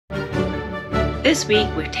This week,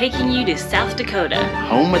 we're taking you to South Dakota.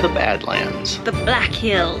 Home of the Badlands. The Black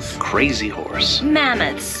Hills. Crazy Horse.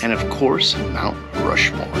 Mammoths. And of course, Mount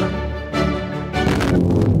Rushmore.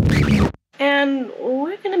 And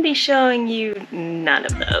we're going to be showing you none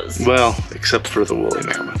of those. Well, except for the woolly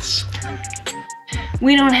mammoths.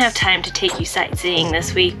 We don't have time to take you sightseeing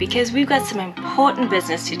this week because we've got some important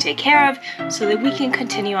business to take care of so that we can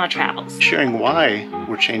continue our travels. Sharing why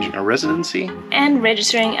we're changing our residency. And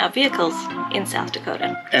registering our vehicles in South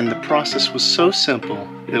Dakota. And the process was so simple,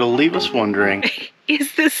 it'll leave us wondering,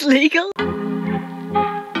 is this legal?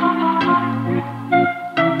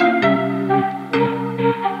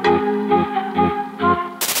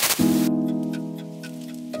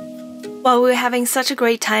 While we were having such a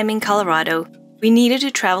great time in Colorado, we needed to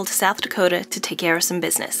travel to South Dakota to take care of some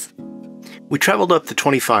business. We traveled up the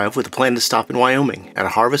 25 with a plan to stop in Wyoming at a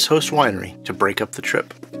Harvest Host winery to break up the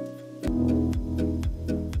trip.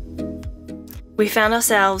 We found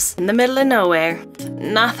ourselves in the middle of nowhere,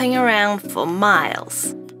 nothing around for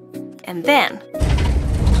miles. And then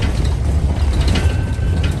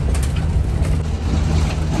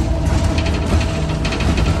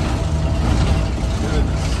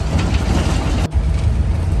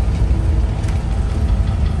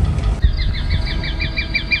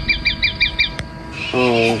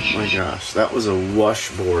oh my gosh, that was a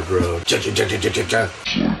washboard road.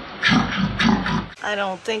 I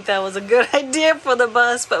don't think that was a good idea for the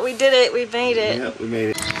bus, but we did it. We made it. Yeah, we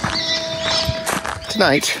made it.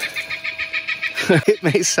 Tonight, it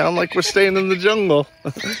may sound like we're staying in the jungle,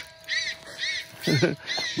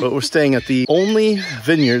 but we're staying at the only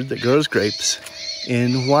vineyard that grows grapes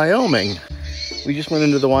in Wyoming. We just went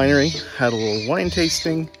into the winery, had a little wine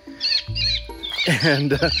tasting,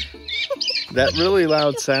 and that really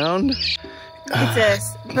loud sound. It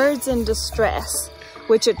says birds in distress,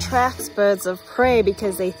 which attracts birds of prey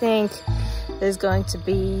because they think there's going to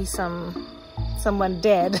be someone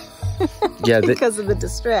dead. Yeah, because of the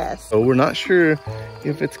distress. So we're not sure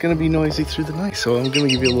if it's going to be noisy through the night, so I'm going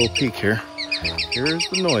to give you a little peek here. Here's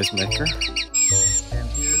the noisemaker, and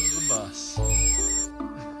here's the bus.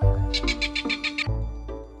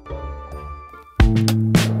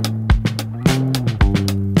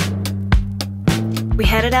 We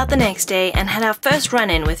headed out the next day and had our first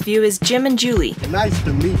run-in with viewers Jim and Julie. Nice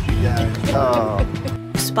to meet you guys.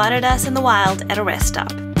 Who spotted us in the wild at a rest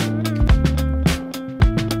stop.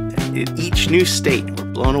 In each new state, we're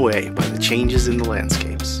blown away by the changes in the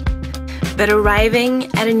landscapes. But arriving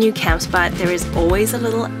at a new camp spot, there is always a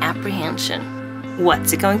little apprehension.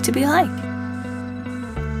 What's it going to be like?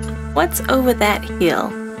 What's over that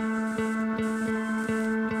hill?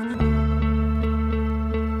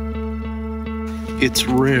 It's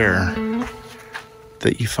rare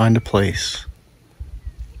that you find a place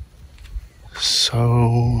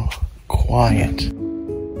so quiet.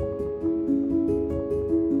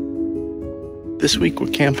 This week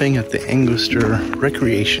we're camping at the Angostura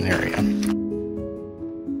recreation area.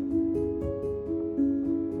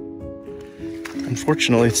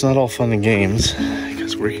 Unfortunately, it's not all fun and games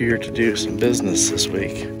because we're here to do some business this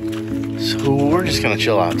week. So we're just gonna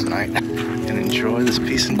chill out tonight and enjoy this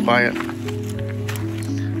peace and quiet.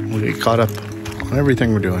 We'll get caught up on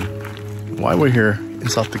everything we're doing, why we're here in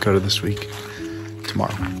South Dakota this week,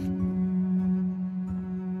 tomorrow.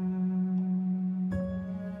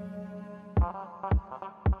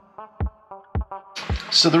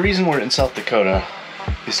 So the reason we're in South Dakota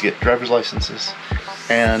is to get driver's licenses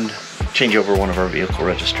and change over one of our vehicle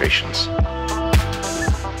registrations.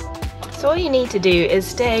 So all you need to do is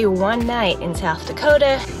stay one night in South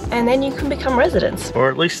Dakota and then you can become residents. Or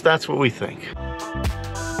at least that's what we think.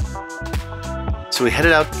 So we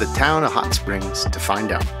headed out to the town of Hot Springs to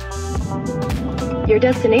find out. Your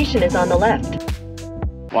destination is on the left.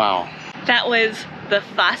 Wow. That was the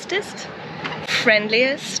fastest,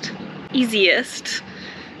 friendliest, easiest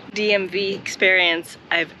DMV experience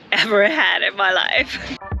I've ever had in my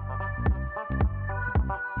life.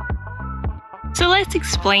 So let's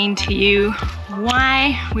explain to you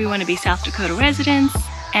why we want to be South Dakota residents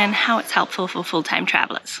and how it's helpful for full-time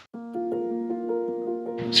travelers.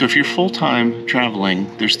 So if you're full-time traveling,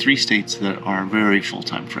 there's 3 states that are very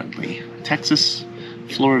full-time friendly. Texas,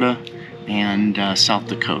 Florida, and South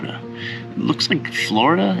Dakota. It looks like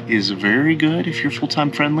Florida is very good if you're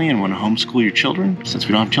full-time friendly and want to homeschool your children. Since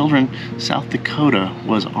we don't have children, South Dakota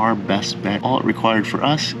was our best bet. All it required for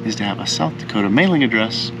us is to have a South Dakota mailing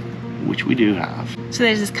address, which we do have. So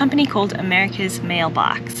there's this company called America's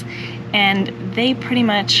Mailbox, and they pretty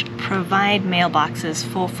much provide mailboxes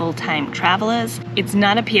for full-time travelers. It's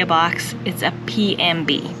not a PO box, it's a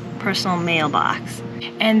PMB, personal mailbox.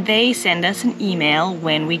 And they send us an email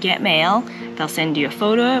when we get mail They'll send you a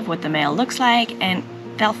photo of what the mail looks like, and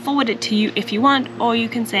they'll forward it to you if you want, or you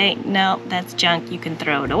can say, no, that's junk, you can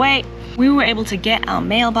throw it away. We were able to get our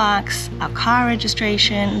mailbox, our car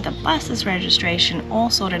registration, the bus's registration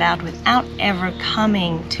all sorted out without ever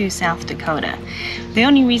coming to South Dakota. The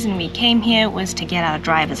only reason we came here was to get our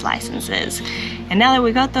driver's licenses. And now that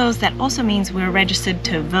we got those, that also means we're registered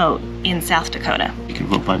to vote in South Dakota. You can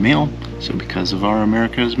vote by mail, so because of our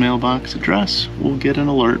America's mailbox address, we'll get an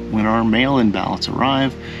alert when our mail-in ballots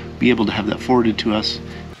arrive, be able to have that forwarded to us,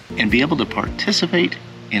 and be able to participate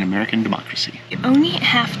in American democracy. You only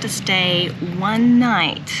have to stay one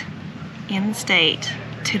night in the state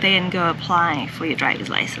to then go apply for your driver's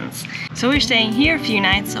license. So we're staying here a few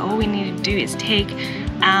nights, so all we need to do is take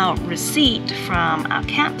our receipt from our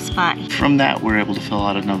camp spot. From that, we're able to fill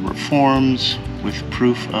out a number of forms with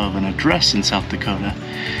proof of an address in South Dakota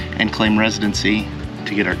and claim residency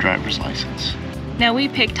to get our driver's license. Now we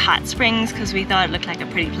picked Hot Springs because we thought it looked like a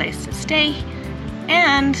pretty place to stay.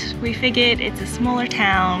 And we figured it's a smaller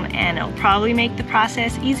town and it'll probably make the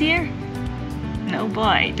process easier. No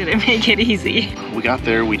boy, did it make it easy. We got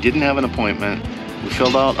there, we didn't have an appointment. We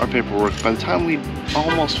filled out our paperwork. By the time we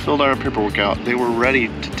almost filled our paperwork out, they were ready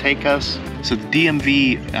to take us. So the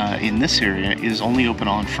DMV in this area is only open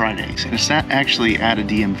on Fridays. And it's not actually at a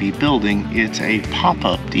DMV building, it's a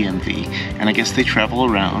pop-up DMV. And I guess they travel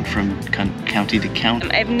around from county to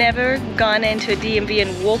county. I've never gone into a DMV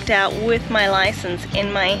and walked out with my license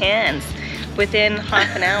in my hands within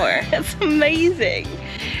half an hour. That's amazing.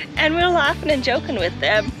 And we were laughing and joking with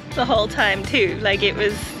them the whole time too. Like it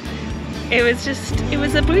was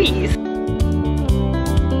a breeze.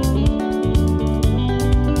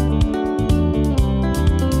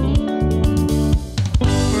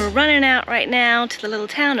 We're running out right now to the little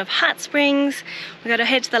town of Hot Springs. We gotta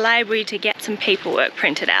head to the library to get some paperwork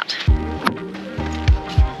printed out.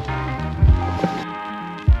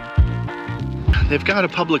 They've got a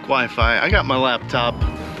public Wi-Fi. I got my laptop,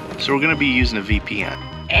 so we're gonna be using a VPN.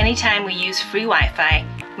 Anytime we use free Wi-Fi,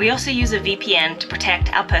 we also use a VPN to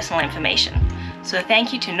protect our personal information. So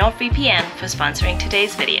thank you to NordVPN for sponsoring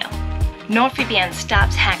today's video. NordVPN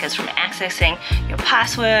stops hackers from accessing your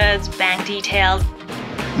passwords, bank details.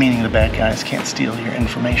 Meaning the bad guys can't steal your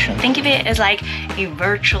information. Think of it as like a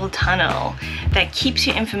virtual tunnel that keeps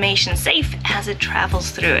your information safe as it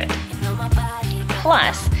travels through it.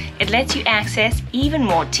 Plus, it lets you access even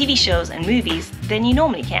more TV shows and movies than you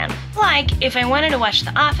normally can. Like, if I wanted to watch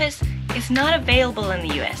The Office, it's not available in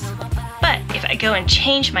the US. But if I go and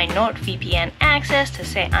change my NordVPN access to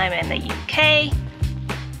say I'm in the UK,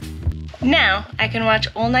 now I can watch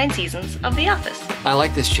all 9 seasons of The Office. I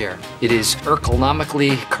like this chair. It is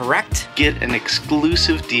ergonomically correct. Get an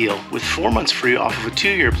exclusive deal with 4 months free off of a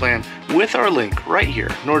 2-year plan with our link right here,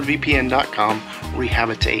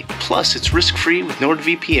 nordvpn.com/Rehabitate. Plus, it's risk-free with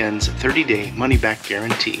NordVPN's 30-day money-back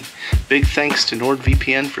guarantee. Big thanks to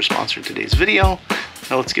NordVPN for sponsoring today's video.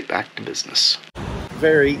 Now let's get back to business.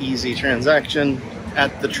 Very easy transaction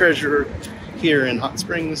at the treasurer here in Hot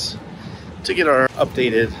Springs to get our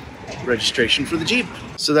updated registration for the Jeep.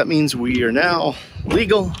 So that means we are now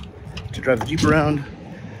legal to drive the Jeep around,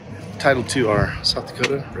 entitled to our South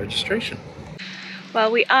Dakota registration.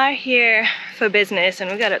 Well, we are here for business and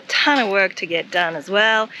we've got a ton of work to get done as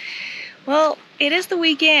well. Well, it is the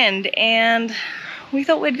weekend and we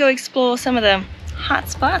thought we'd go explore some of the hot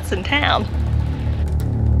spots in town.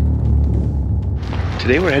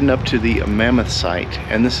 Today we're heading up to the Mammoth site,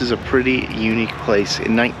 and this is a pretty unique place.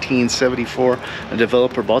 In 1974, a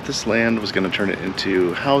developer bought this land, was going to turn it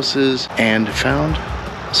into houses, and found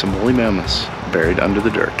some woolly mammoths buried under the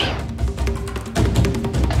dirt.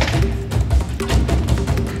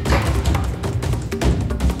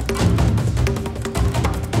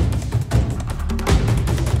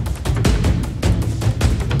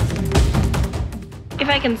 If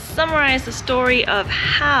I can summarize the story of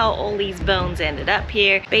how all these bones ended up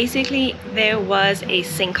here, basically there was a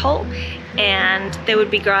sinkhole and there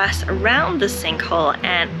would be grass around the sinkhole,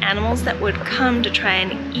 and animals that would come to try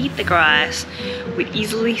and eat the grass would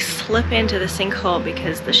easily slip into the sinkhole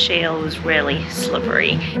because the shale was really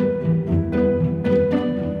slippery.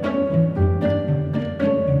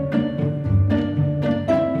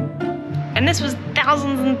 And this was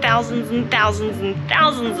thousands and thousands and thousands and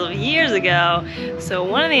thousands of years ago. So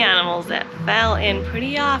one of the animals that fell in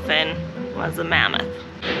pretty often was a mammoth.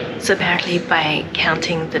 So apparently by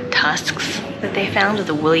counting the tusks that they found of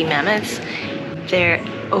the woolly mammoths, there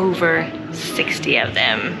are over 60 of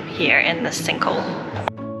them here in the sinkhole.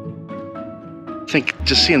 I think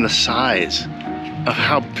just seeing the size of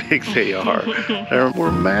how big they are,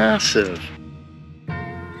 we're massive.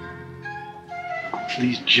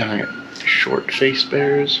 These giant short face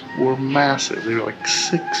bears were massive. They were like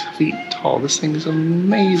 6 feet tall. This thing is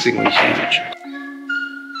amazingly huge.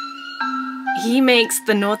 He makes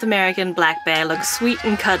the North American black bear look sweet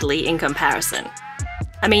and cuddly in comparison.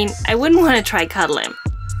 I mean, I wouldn't want to try cuddle him.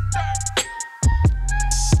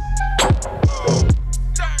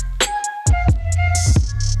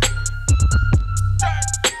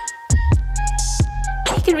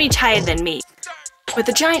 He can reach higher than me. But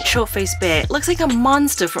the giant short-faced bear looks like a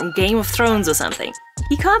monster from Game of Thrones or something.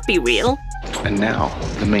 He can't be real. And now,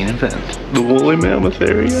 the main event. The woolly mammoth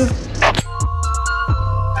area.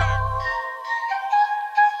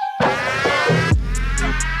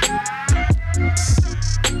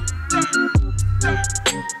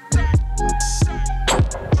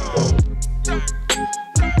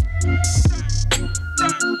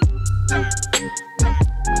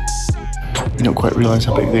 You don't quite realize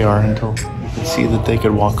how big they are until you can see that they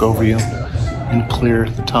could walk over you and clear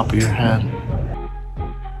the top of your head.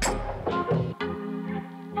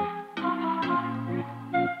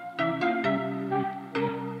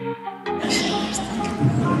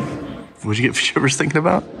 What'd you get shivers thinking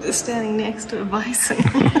about? Standing next to a bison.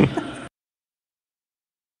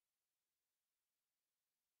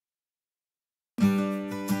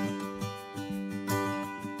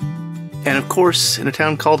 And of course, in a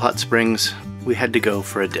town called Hot Springs, we had to go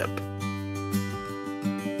for a dip.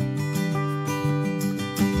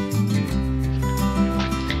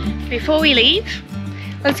 Before we leave,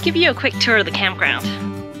 let's give you a quick tour of the campground.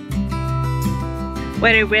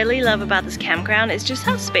 What I really love about this campground is just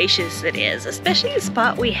how spacious it is, especially the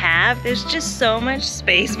spot we have. There's just so much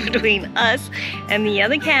space between us and the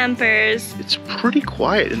other campers. It's pretty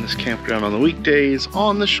quiet in this campground on the weekdays,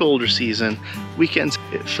 on the shoulder season. Weekends,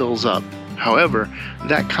 it fills up. However,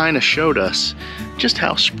 that kind of showed us just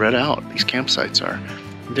how spread out these campsites are.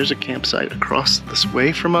 There's a campsite across this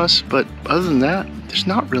way from us, but other than that, there's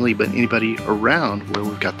not really been anybody around where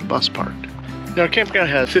we've got the bus parked. Now, our campground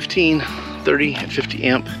has 15, 30, and 50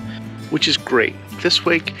 amp, which is great. This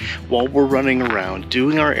way, while we're running around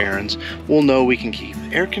doing our errands, we'll know we can keep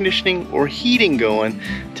air conditioning or heating going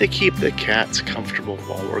to keep the cats comfortable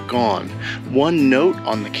while we're gone. One note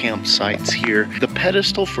on the campsites here, the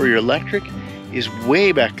pedestal for your electric is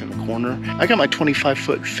way back in the corner. I got my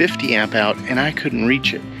 25-foot 50 amp out and I couldn't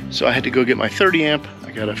reach it. So I had to go get my 30 amp.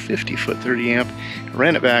 I got a 50-foot 30 amp,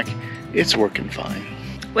 ran it back. It's working fine.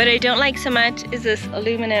 What I don't like so much is this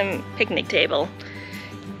aluminum picnic table.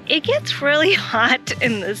 It gets really hot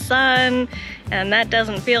in the sun and that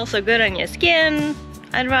doesn't feel so good on your skin.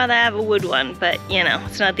 I'd rather have a wood one, but you know,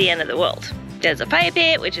 it's not the end of the world. There's a fire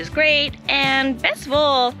pit, which is great, and best of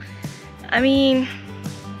all, I mean,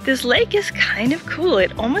 this lake is kind of cool.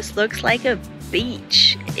 It almost looks like a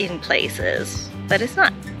beach in places, but it's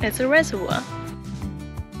not. It's a reservoir.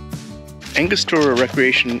 Angostura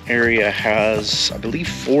Recreation Area has, I believe,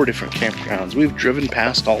 4 different campgrounds. We've driven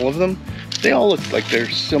past all of them. They all look like they're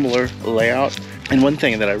similar layout. And one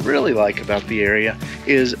thing that I really like about the area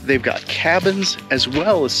is they've got cabins as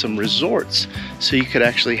well as some resorts. So you could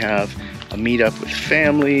actually have a meetup with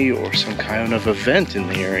family or some kind of event in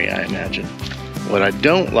the area, I imagine. What I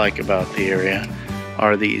don't like about the area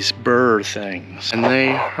are these burr things, and they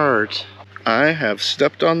hurt. I have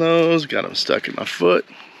stepped on those, got them stuck in my foot.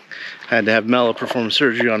 Had to have Mela perform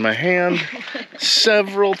surgery on my hand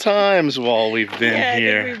several times while we've been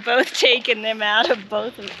here. We've both taken them out of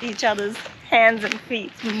both of each other's hands and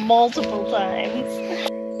feet multiple times.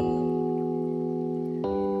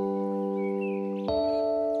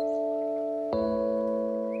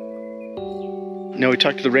 Now, we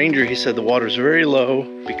talked to the ranger. He said the water's very low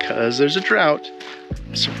because there's a drought.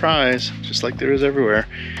 Surprise, just like there is everywhere.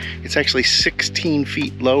 It's actually 16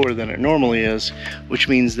 feet lower than it normally is, which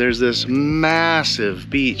means there's this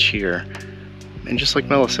massive beach here. And just like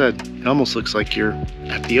Mela said, it almost looks like you're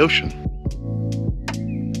at the ocean.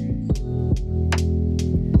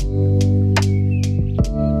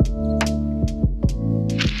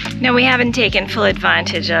 Now, we haven't taken full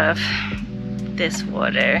advantage of this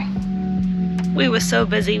water. We were so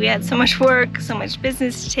busy, we had so much work, so much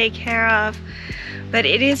business to take care of, but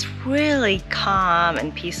it is really calm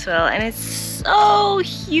and peaceful, and it's so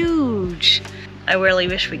huge. I really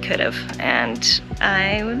wish we could have, and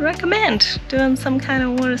I would recommend doing some kind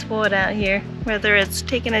of water sport out here, whether it's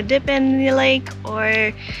taking a dip in the lake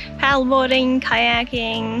or paddleboarding,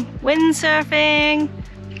 kayaking, windsurfing,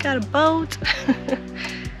 got a boat.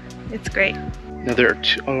 It's great. Now, there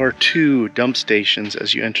are two dump stations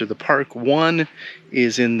as you enter the park. One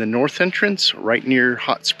is in the north entrance, right near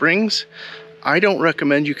Hot Springs. I don't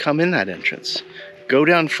recommend you come in that entrance. Go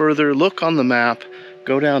down further, look on the map.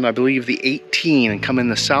 go down, I believe, the 18 and come in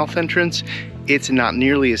the south entrance. It's not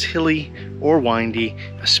nearly as hilly or windy,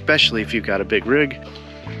 especially if you've got a big rig.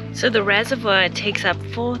 So the reservoir takes up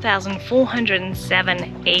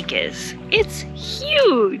 4,407 acres. It's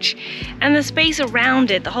huge! And the space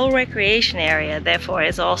around it, the whole recreation area, therefore,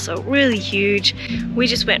 is also really huge. We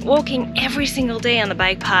just went walking every single day on the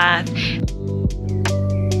bike path.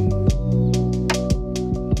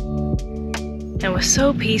 And it was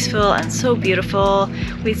so peaceful and so beautiful.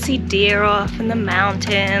 We'd see deer off in the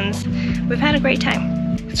mountains. We've had a great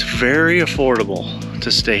time. It's very affordable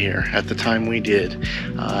to stay here at the time we did.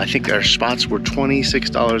 I think our spots were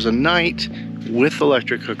 $26 a night with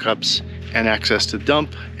electric hookups and access to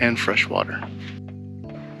dump and fresh water.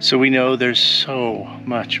 So we know there's so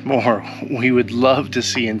much more we would love to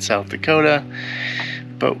see in South Dakota,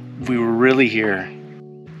 but we were really here to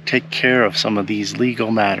take care of some of these legal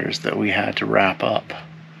matters that we had to wrap up.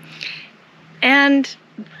 And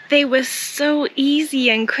they were so easy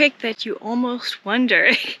and quick that you almost wonder,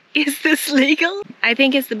 is this legal? I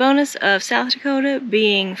think it's the bonus of South Dakota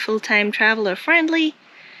being full-time traveler friendly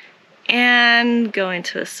and going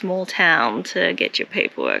to a small town to get your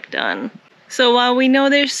paperwork done. So while we know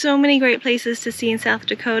there's so many great places to see in South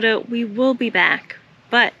Dakota, we will be back.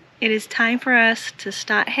 But it is time for us to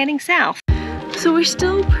start heading south. So we're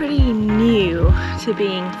still pretty new to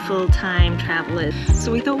being full-time travelers.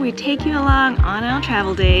 So we thought we'd take you along on our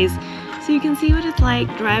travel days so you can see what it's like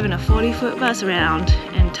driving a 40-foot bus around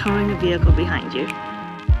and towing a vehicle behind you.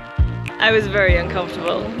 I was very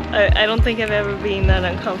uncomfortable. I don't think I've ever been that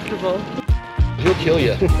uncomfortable. He'll kill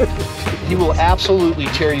you. He will absolutely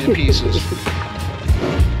tear you to pieces.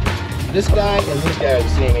 This guy and this guy are the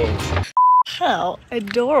same age. How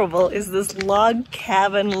adorable is this log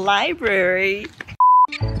cabin library?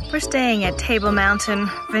 We're staying at Table Mountain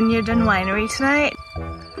Vineyard and Winery tonight.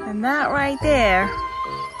 And that right there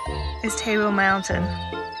is Table Mountain.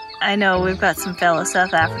 I know we've got some fellow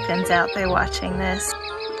South Africans out there watching this.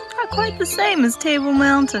 Not quite the same as Table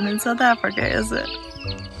Mountain in South Africa, is it?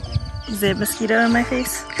 Is there a mosquito in my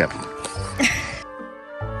face? Yep.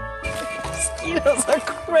 Mosquitoes are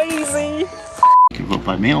crazy. You can vote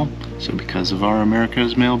by mail, so because of our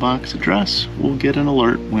America's Mailbox address, we'll get an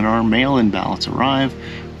alert when our mail-in ballots arrive,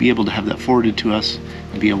 be able to have that forwarded to us,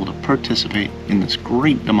 and be able to participate in this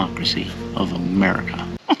great democracy of America.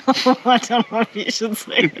 I don't know if you should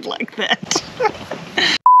say it like that.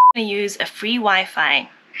 I'm going to use a free Wi-Fi.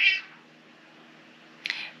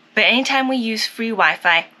 But anytime we use free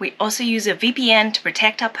Wi-Fi, we also use a VPN to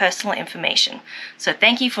protect our personal information. So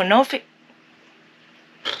thank you for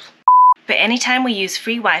But anytime we use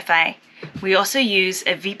free Wi-Fi, we also use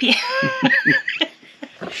a VPN.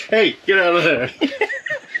 Hey, get out of there.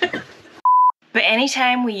 But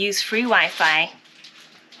anytime we use free Wi-Fi,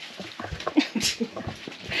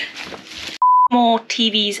 more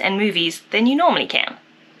TVs and movies than you normally can.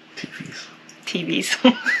 TVs. TVs.